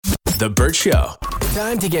The Burt Show.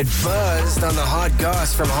 Time to get buzzed on the hot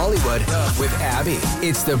goss from Hollywood with Abby.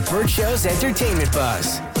 It's The Burt Show's Entertainment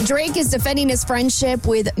Buzz. Drake is defending his friendship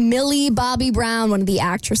with Millie Bobby Brown, one of the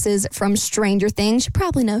actresses from Stranger Things. You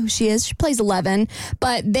probably know who she is. She plays 11.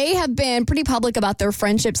 But they have been pretty public about their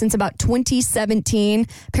friendship since about 2017.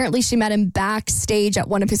 Apparently, she met him backstage at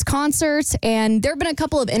one of his concerts. And there have been a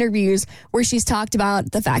couple of interviews where she's talked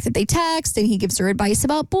about the fact that they text and he gives her advice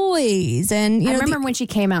about boys. And I remember when she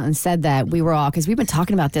came out and said that, we were all, because we've been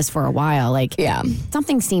talking about this for a while. Like,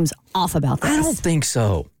 something seems off about this. I don't think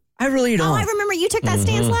so. I really don't. Oh, I remember you took that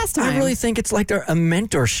stance last time. I really think it's like a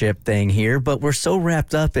mentorship thing here, but we're so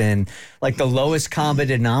wrapped up in like the lowest common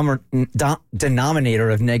denominator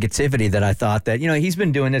of negativity that I thought that, he's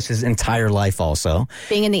been doing this his entire life also.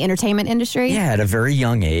 Being in the entertainment industry? Yeah, at a very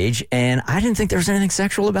young age. And I didn't think there was anything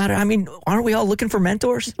sexual about it. I mean, aren't we all looking for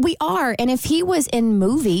mentors? We are. And if he was in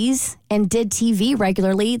movies and did TV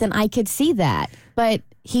regularly, then I could see that. But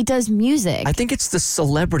he does music. I think it's the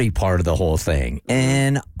celebrity part of the whole thing.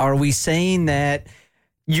 And are we saying that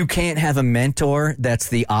you can't have a mentor that's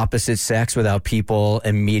the opposite sex without people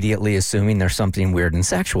immediately assuming there's something weird and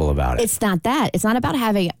sexual about it? It's not that. It's not about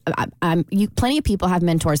having... plenty of people have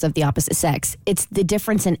mentors of the opposite sex. It's the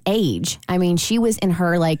difference in age. I mean, she was in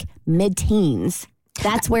her mid-teens.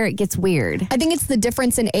 That's where it gets weird. I think it's the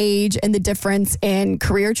difference in age and the difference in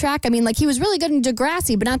career track. I mean, he was really good in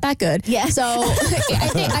Degrassi, but not that good. Yeah. So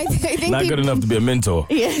I think not good enough to be a mentor.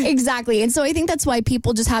 Yeah. Exactly. And so I think that's why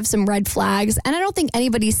people just have some red flags. And I don't think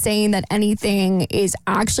anybody's saying that anything is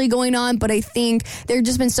actually going on, but I think there have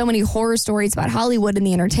just been so many horror stories about Hollywood and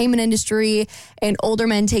the entertainment industry and older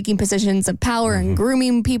men taking positions of power and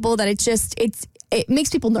grooming people that it makes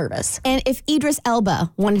people nervous. And if Idris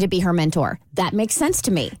Elba wanted to be her mentor, that makes sense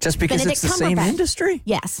to me. Just because Benedict it's the same industry?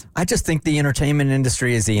 Yes. I just think the entertainment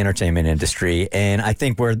industry is the entertainment industry. And I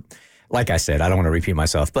think like I said, I don't want to repeat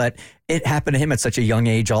myself, but it happened to him at such a young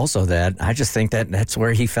age also that I just think that that's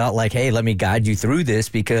where he felt like, hey, let me guide you through this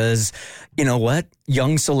because, you know what?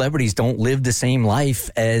 Young celebrities don't live the same life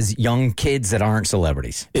as young kids that aren't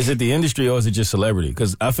celebrities. Is it the industry or is it just celebrity?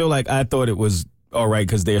 Because I feel like I thought it was all right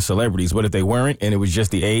because they're celebrities. What if they weren't and it was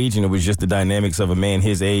just the age and it was just the dynamics of a man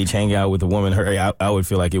his age hanging out with a woman her age? I would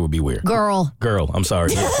feel like it would be weird. Girl, I'm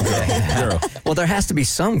sorry. Girl. Well, there has to be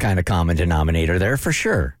some kind of common denominator there for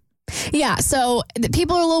sure. Yeah, so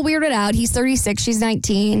people are a little weirded out. He's 36, she's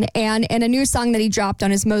 19, and in a new song that he dropped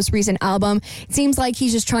on his most recent album, it seems like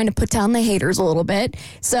he's just trying to put down the haters a little bit.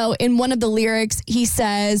 So in one of the lyrics, he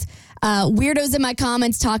says, weirdos in my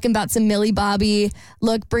comments talking about some Millie Bobby.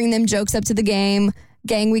 Look, bring them jokes up to the game.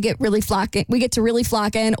 Gang, we get to really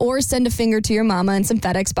flocking, or send a finger to your mama and some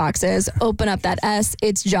FedEx boxes. Open up that S,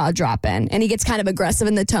 it's jaw dropping. And he gets kind of aggressive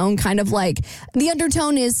in the tone, kind of like the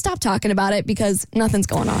undertone is stop talking about it because nothing's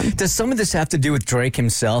going on. Does some of this have to do with Drake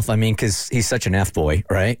himself? I mean, because he's such an F-boy,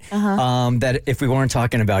 right? That if we weren't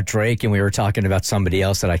talking about Drake and we were talking about somebody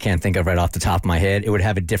else that I can't think of right off the top of my head, it would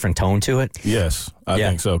have a different tone to it? Yes, I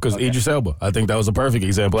think so. Because Idris Elba, I think that was a perfect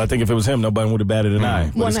example. I think if it was him, nobody would have batted an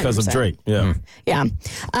eye. But it's because of Drake. Yeah. Yeah.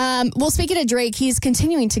 Well, speaking of Drake, he's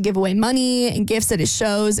continuing to give away money and gifts at his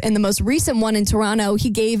shows. And the most recent one in Toronto, he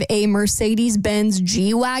gave a Mercedes-Benz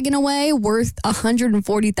G-Wagon away worth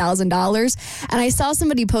 $140,000. And I saw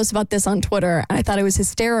somebody post about this on Twitter, and I thought it was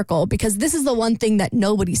hysterical because this is the one thing that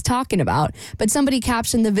nobody's talking about. But somebody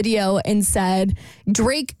captioned the video and said,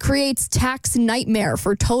 Drake creates tax nightmare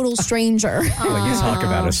for total stranger. Well, you talk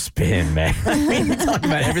about a spin, man. I mean, you talk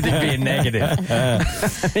about everything being negative.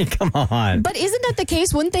 I mean, come on. But isn't that the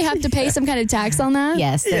case? Wouldn't they have to pay some kind of tax on that?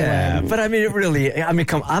 Yes, they would. But I mean,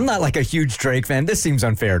 I'm not like a huge Drake fan. This seems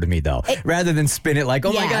unfair to me, though. Rather than spin it like,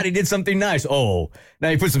 oh my God, he did something nice. Oh, now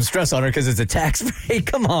you put some stress on her because it's a tax break.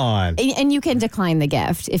 Come on. And you can decline the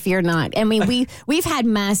gift if you're not. I mean, we've had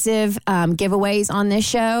massive giveaways on this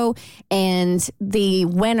show, and the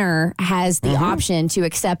winner has the option to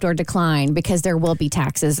accept or decline because there will be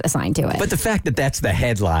taxes assigned to it. But the fact that that's the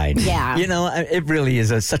headline, it really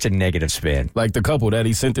is such a negative spin. Like the couple that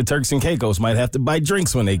he sent to Turks and Caicos might have to buy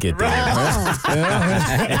drinks when they get there. It's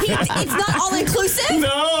not all inclusive? No.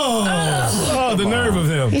 Oh, the nerve of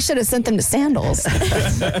him. He should have sent them to sandals.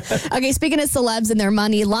 Okay, speaking of celebs and their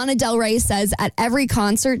money, Lana Del Rey says at every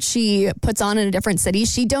concert she puts on in a different city,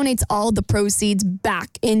 she donates all the proceeds back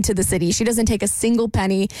into the city. She doesn't take a single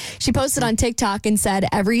penny. She posted on TikTok and said,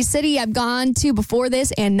 every city I've gone to before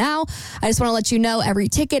this and now, I just want to let you know every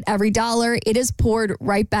ticket, every dollar, it is poured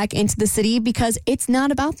right back into the city because it's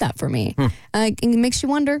not about that for me. It makes you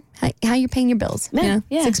wonder how you're paying your bills. Yeah.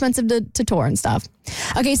 It's expensive to tour and stuff.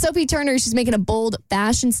 Okay, Sophie Turner, she's making a bold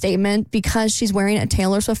fashion statement because she's wearing a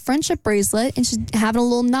Taylor Swift friendship bracelet and she's having a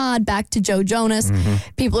little nod back to Joe Jonas.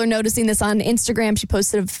 People are noticing this on Instagram. She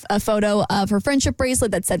posted a photo of her friendship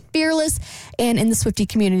bracelet that said Fearless, and in the Swiftie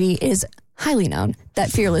community it is highly known that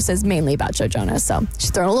Fearless is mainly about Joe Jonas. So she's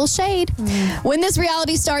throwing a little shade. When this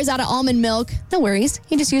reality star is out of almond milk, no worries.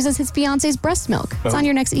 He just uses his fiance's breast milk. It's on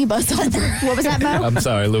your next e-buzz. What was that, Mo? I'm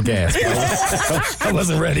sorry, a little gas. I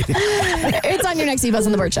wasn't ready. It's on your next e-buzz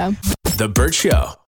on The Burt Show. The Burt Show.